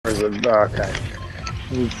Okay.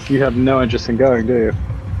 You have no interest in going, do you?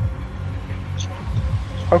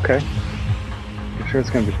 Okay. I'm sure it's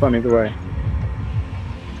gonna be fun either way.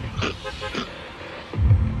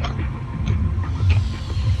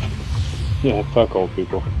 Yeah, fuck old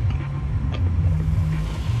people.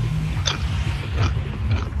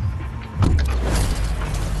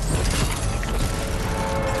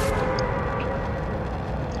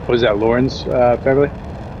 Was that Lauren's family?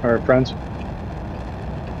 Or friends?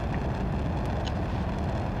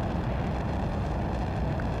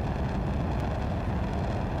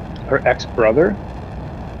 Her ex-brother?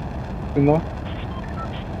 In-law?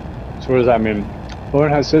 So what does that mean?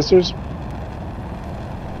 Lauren has sisters?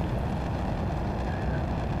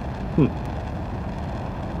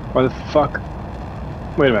 Why the fuck?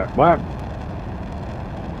 Wait a minute, what?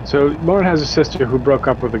 So Lauren has a sister who broke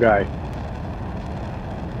up with a guy.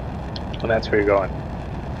 And that's where you're going.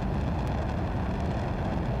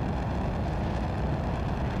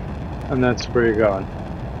 And that's where you're going.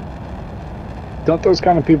 Don't those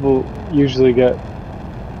kind of people usually get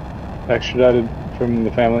extradited from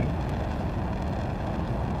the family?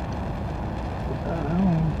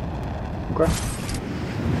 Okay.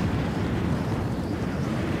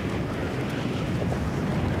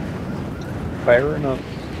 Fair enough.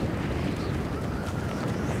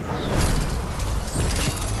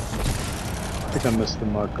 I think I missed the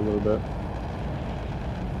mark a little bit.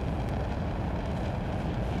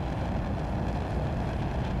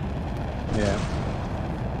 Yeah.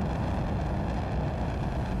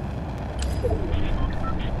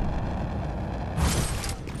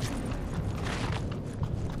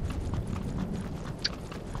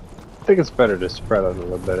 I think it's better to spread out a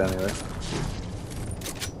little bit anyway.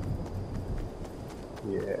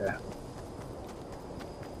 Yeah.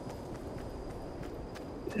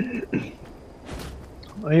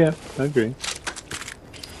 Oh yeah, I agree.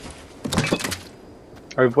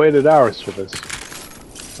 I've waited hours for this,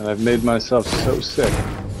 and I've made myself so sick.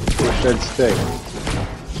 Wish I'd stay.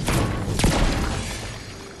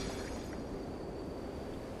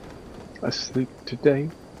 Asleep today,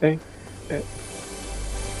 eh? Hey.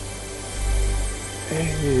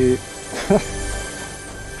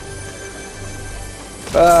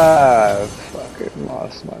 Ah, fucking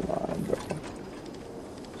lost my mind, bro.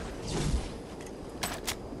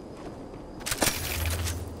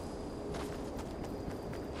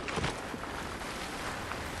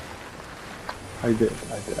 I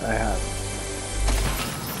have.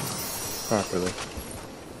 Properly.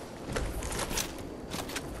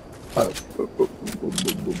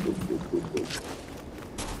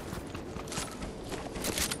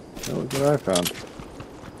 Look what I found.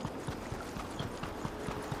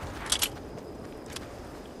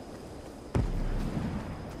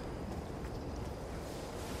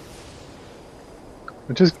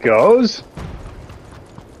 It just goes?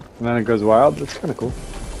 And then it goes wild? That's kinda cool.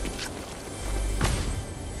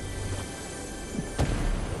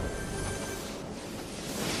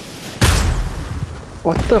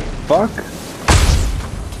 What the fuck?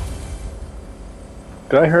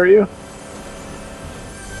 Did I hurt you?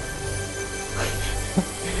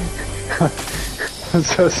 I'm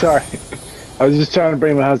so sorry. I was just trying to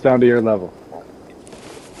bring my house down to your level.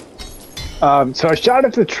 So I shot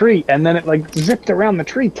at the tree, and then it like zipped around the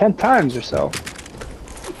tree 10 times or so.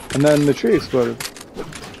 And then the tree exploded.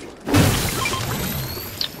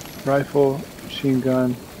 Rifle, machine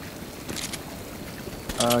gun.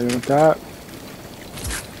 You want that?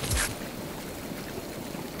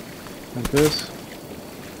 Like this?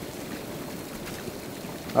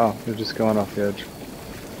 Oh, they're just going off the edge.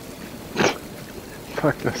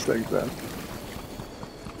 Fuck those things then.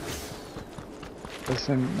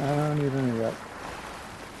 Listen, I don't need any of that.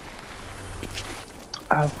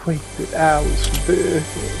 I've waited hours for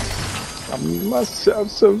this. I made myself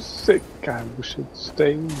so sick, I wish I'd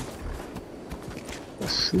stay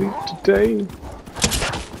asleep today.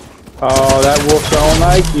 Oh, that wolf don't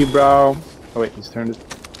like you, bro. Oh wait, he's turned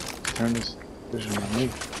his vision on me.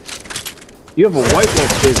 You have a white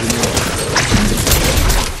wolf chasing you.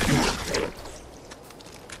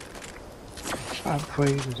 I've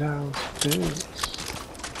waited hours for this.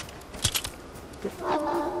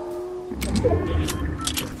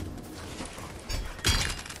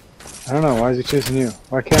 I don't know, why is he chasing you?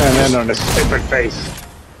 Why can't I land on his stupid face?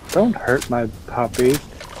 Don't hurt my puppy.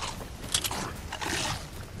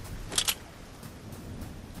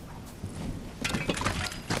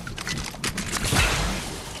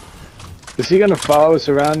 Is he gonna follow us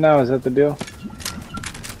around now? Is that the deal?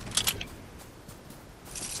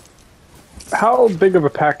 How big of a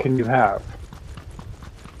pack can you have?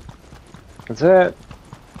 That's it.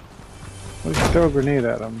 Let's throw a grenade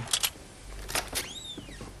at him.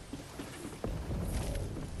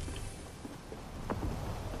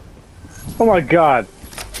 Oh my god!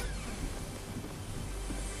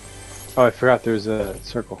 Oh, I forgot there's a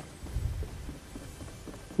circle.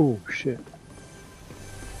 Oh shit.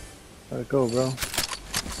 Let it go, bro.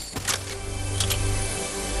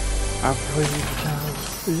 I really need to know what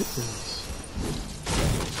it is.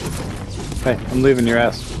 Hey, I'm leaving your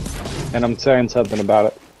ass. And I'm saying something about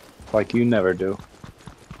it. Like you never do.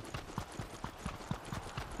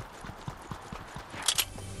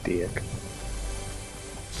 Dick.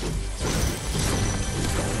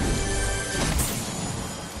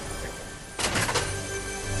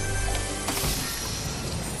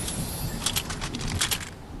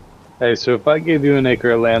 Hey, so if I gave you an acre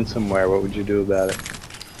of land somewhere, what would you do about it?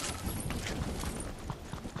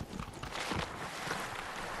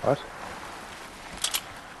 What?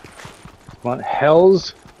 Want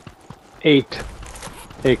hell's 8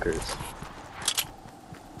 acres.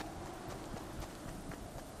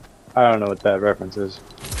 I don't know what that reference is.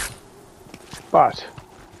 But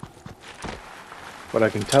what I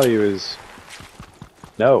can tell you is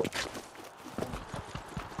no.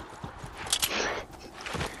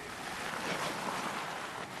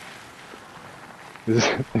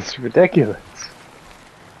 It's ridiculous.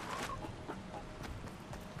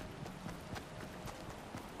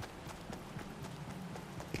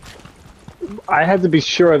 I had to be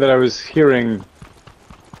sure that I was hearing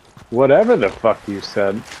whatever the fuck you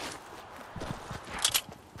said.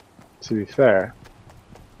 To be fair.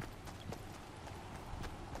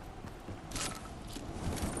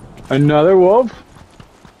 Another wolf?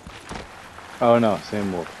 Oh no,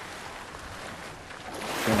 same wolf.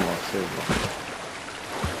 Same wolf, same wolf.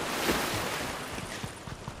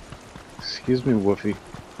 Excuse me, Woofy.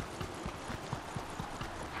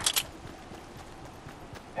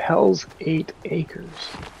 Hell's 8 acres.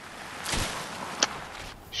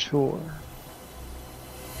 Sure.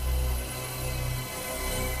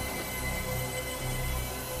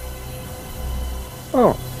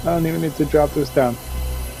 Oh, I don't even need to drop this down.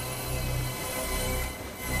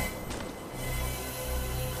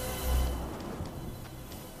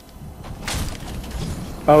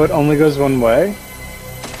 Oh, it only goes one way?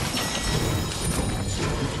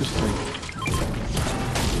 Interesting.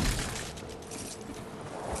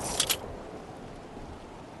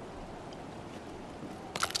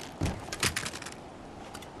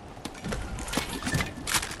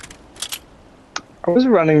 I was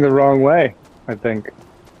running the wrong way, I think.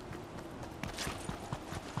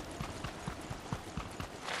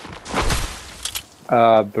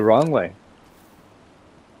 The wrong way.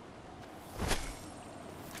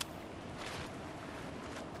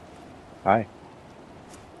 Hi.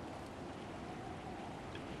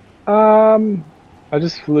 I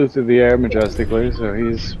just flew through the air majestically, so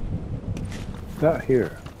he's not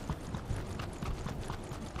here.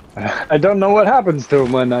 I don't know what happens to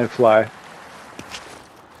him when I fly.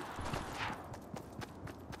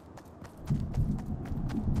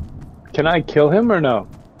 Can I kill him or no?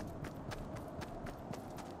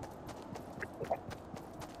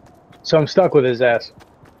 So I'm stuck with his ass.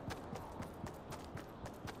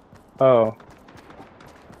 Oh.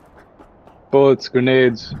 Bullets,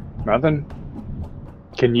 grenades, nothing?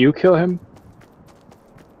 Can you kill him?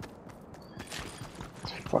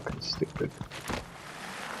 It's fucking stupid.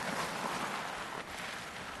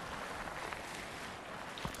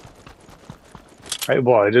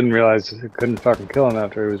 Well, I didn't realize I couldn't fucking kill him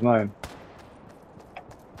after he was mine.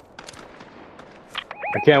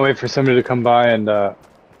 I can't wait for somebody to come by and,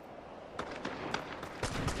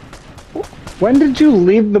 When did you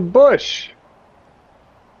leave the bush?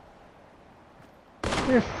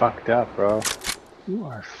 You're fucked up, bro. You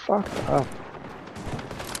are fucked up.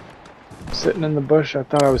 Sitting in the bush, I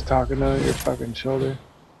thought I was talking to your fucking shoulder.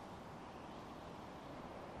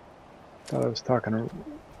 I thought I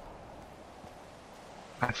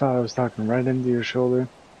was talking right into your shoulder.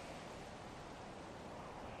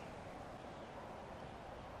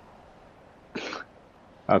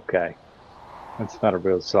 Okay. That's not a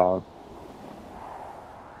real song.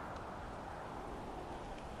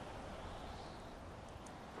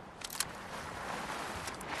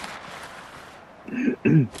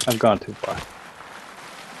 I've gone too far.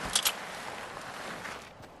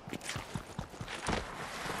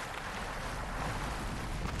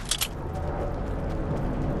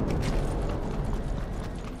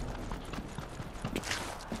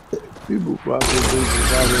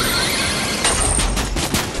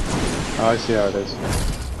 Oh, I see how it is.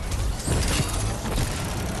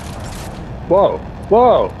 Whoa!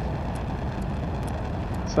 Whoa!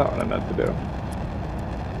 That's not what I meant to do.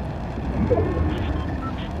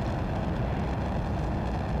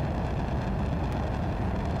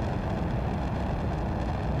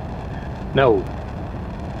 No.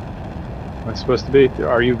 Am I supposed to be?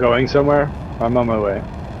 Are you going somewhere? I'm on my way.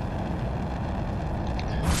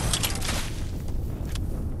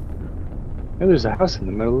 Hey, there's a house in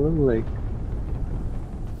the middle of the lake.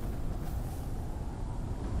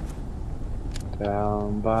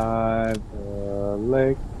 Down by the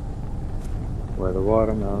lake, where the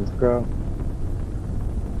watermelons grow.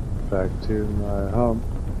 Back to my home.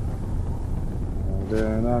 I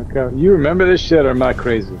dare not go. You remember this shit, or am I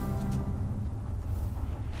crazy?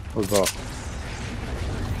 Or both?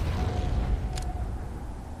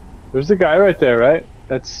 There's the guy right there, right?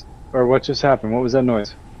 That's... Or what just happened? What was that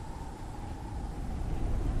noise?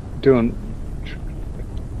 Doing...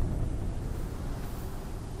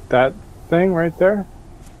 That thing right there?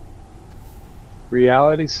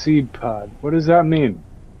 Reality seed pod. What does that mean?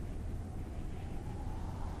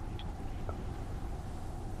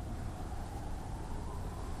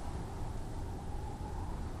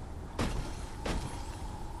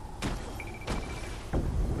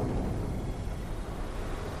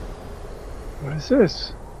 What is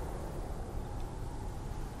this?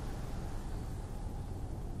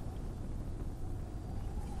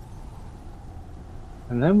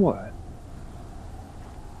 And then what?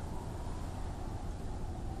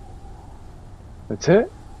 That's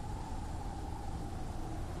it?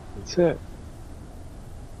 That's it.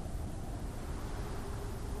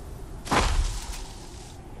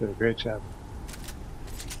 Did a great job.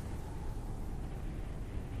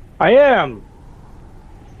 I am!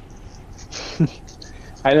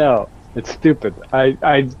 I know. It's stupid.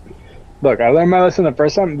 Look, I learned my lesson the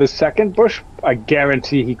first time. The second bush, I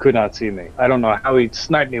guarantee he could not see me. I don't know how he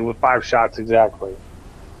sniped me with 5 shots exactly.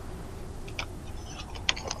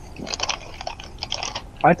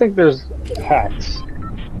 I think there's hacks.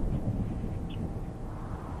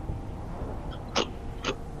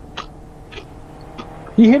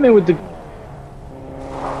 He hit me with the...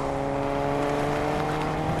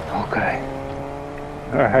 Okay.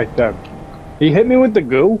 Alright then. He hit me with the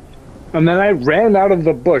goo, and then I ran out of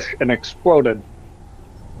the bush and exploded.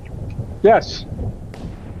 Yes.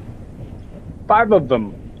 5 of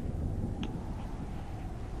them.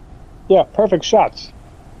 Yeah, perfect shots.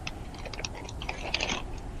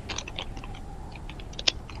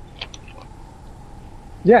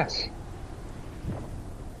 Yes.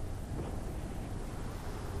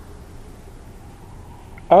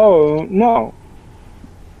 Oh, no.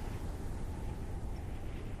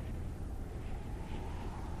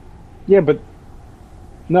 Yeah, but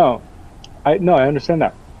no. I understand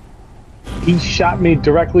that. He shot me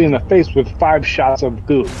directly in the face with 5 shots of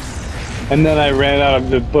goo. And then I ran out of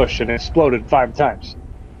the bush and exploded 5 times.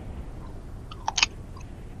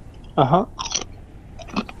 Uh-huh.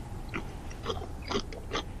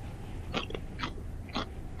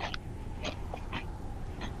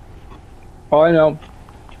 All I know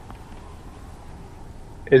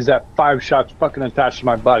is that 5 shots fucking attached to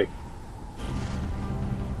my body.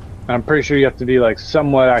 And I'm pretty sure you have to be like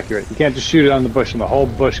somewhat accurate. You can't just shoot it on the bush and the whole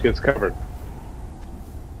bush gets covered.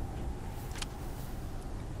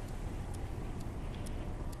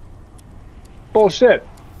 Bullshit.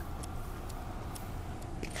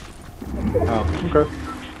 Oh, okay.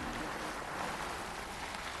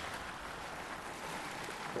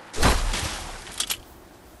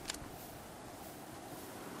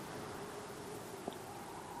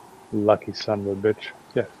 Lucky son of a bitch.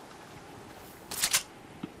 Yeah.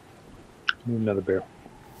 Need another beer.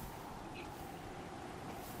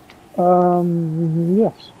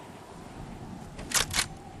 Yes.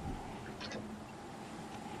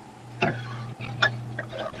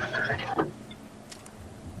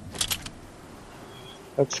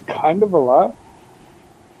 That's kind of a lot.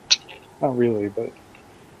 Not really, but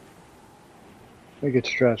make it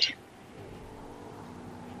stretch.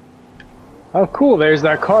 Oh, cool. There's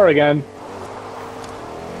that car again.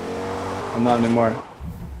 I'm not anymore.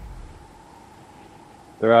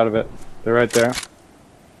 They're out of it. They're right there.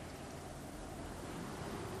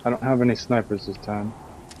 I don't have any snipers this time.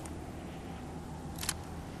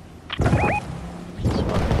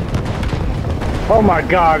 Oh my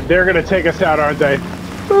god, they're gonna take us out, aren't they?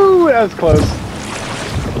 Ooh, that was close.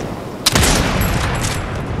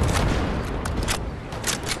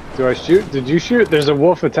 Do I shoot? Did you shoot? There's a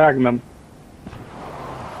wolf attacking them.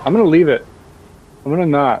 I'm gonna leave it. I'm gonna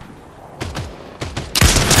not.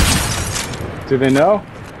 Do they know?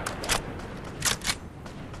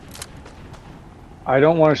 I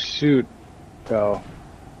don't want to shoot, though.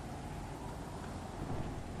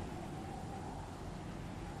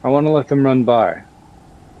 I want to let them run by.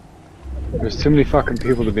 There's too many fucking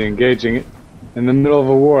people to be engaging in the middle of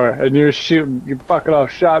a war, and you're shooting, you're fucking off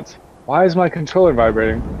shots. Why is my controller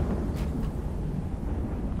vibrating?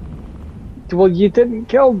 Well, you didn't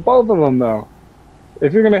kill both of them, though.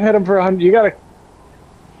 If you're gonna hit them for 100, you gotta...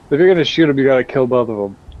 If you're gonna shoot them, you gotta kill both of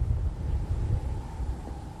them.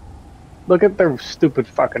 Look at their stupid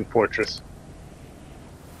fucking fortress.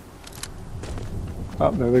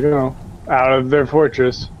 Oh, there they go. Out of their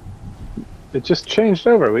fortress. It just changed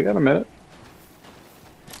over. We got a minute.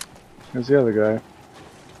 There's the other guy.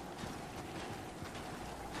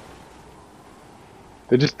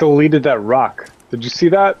 They just deleted that rock. Did you see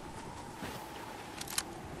that?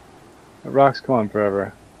 That rock's gone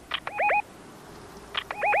forever.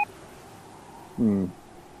 Do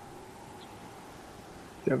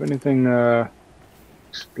you have anything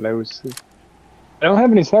explosive? I don't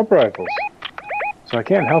have any sniper rifles, so I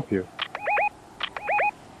can't help you.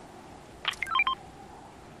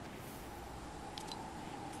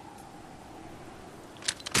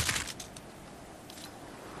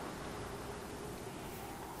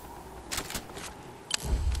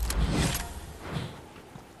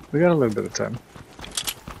 We got a little bit of time.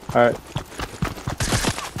 Alright.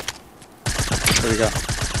 There we go.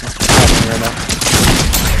 Right now.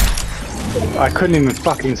 I couldn't even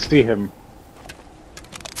fucking see him.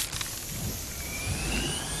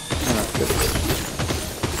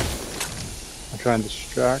 I'm trying to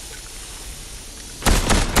distract.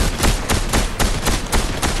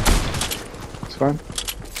 It's fine.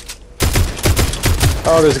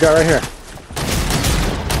 Oh, there's a guy right here.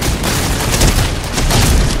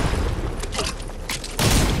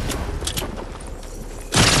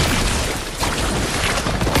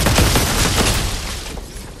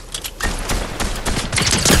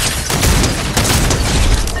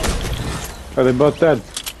 Are they both dead?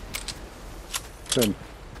 Good.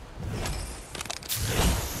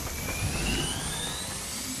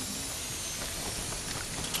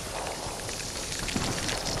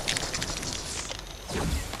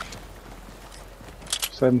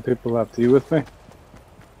 Seven people left. Are you with me?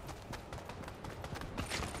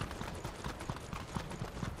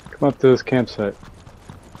 Come up to this campsite.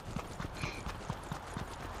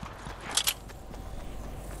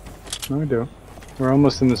 No, we do. We're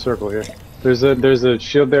almost in the circle here. There's a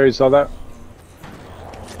shield there, you saw that?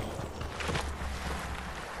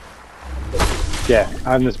 Yeah,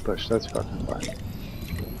 on this bush, that's fucking fine.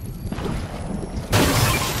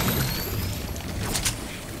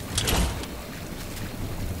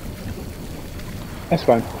 That's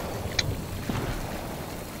fine.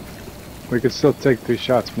 We could still take 3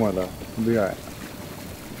 shots more though. We'll be alright.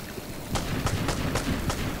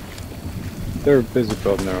 They're busy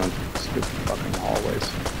building their own stupid fucking hallways.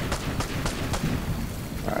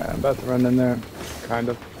 Alright, I'm about to run in there, kind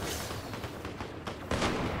of.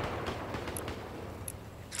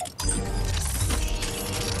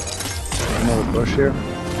 Another bush here.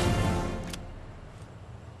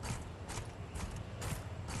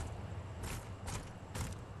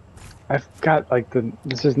 I've got like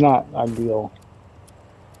this is not ideal.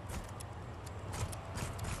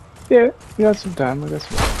 Yeah, we got some time, I guess.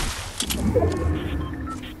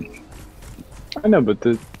 I know, but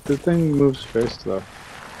the thing moves very slow.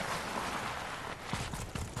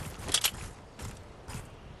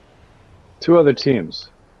 Two other teams.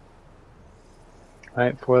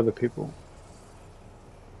 Right, 4 other people.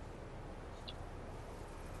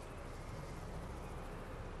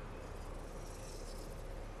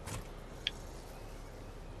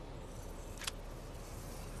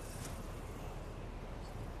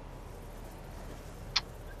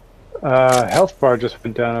 Health bar just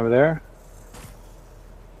went down over there.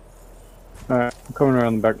 Alright, I'm coming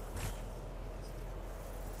around the back.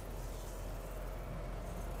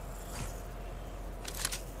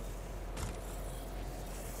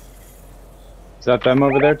 Is that them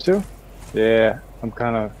over there too? Yeah, I'm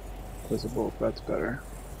kind of visible. That's better.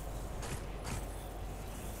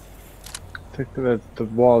 I think that the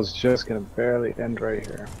wall is just gonna barely end right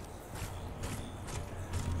here.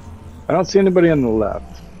 I don't see anybody on the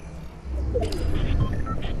left.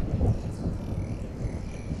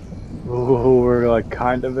 Ooh, we're like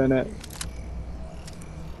kind of in it.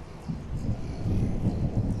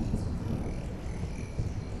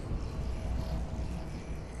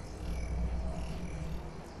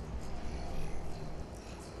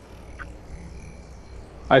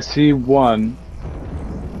 I see one.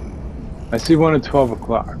 I see one at 12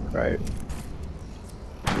 o'clock, right?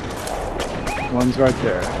 One's right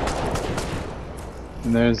there.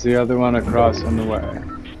 And there's the other one across on the way.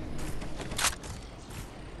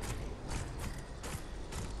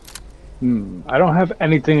 I don't have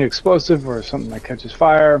anything explosive or something that catches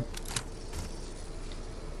fire.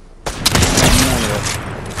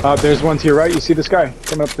 There's one to your right. You see this guy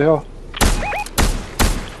coming up the hill?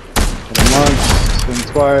 Hit him once, hit him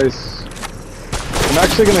twice. I'm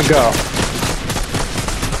actually gonna go.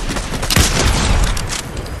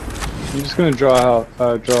 I'm just gonna draw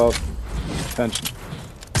attention.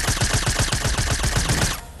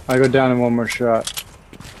 I go down in one more shot.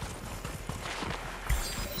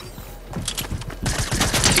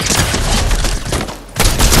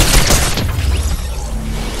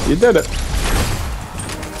 You did it.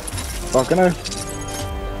 Fucking A.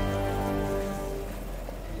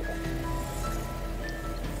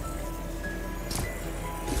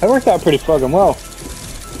 That worked out pretty fucking well.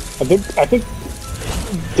 I think,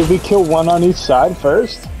 did we kill one on each side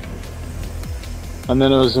first? And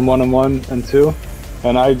then it was in 1 and 1 and 2?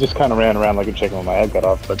 And I just kind of ran around like a chicken with my head cut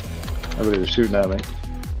off, but everybody was shooting at me.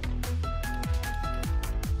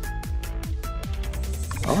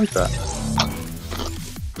 I like that.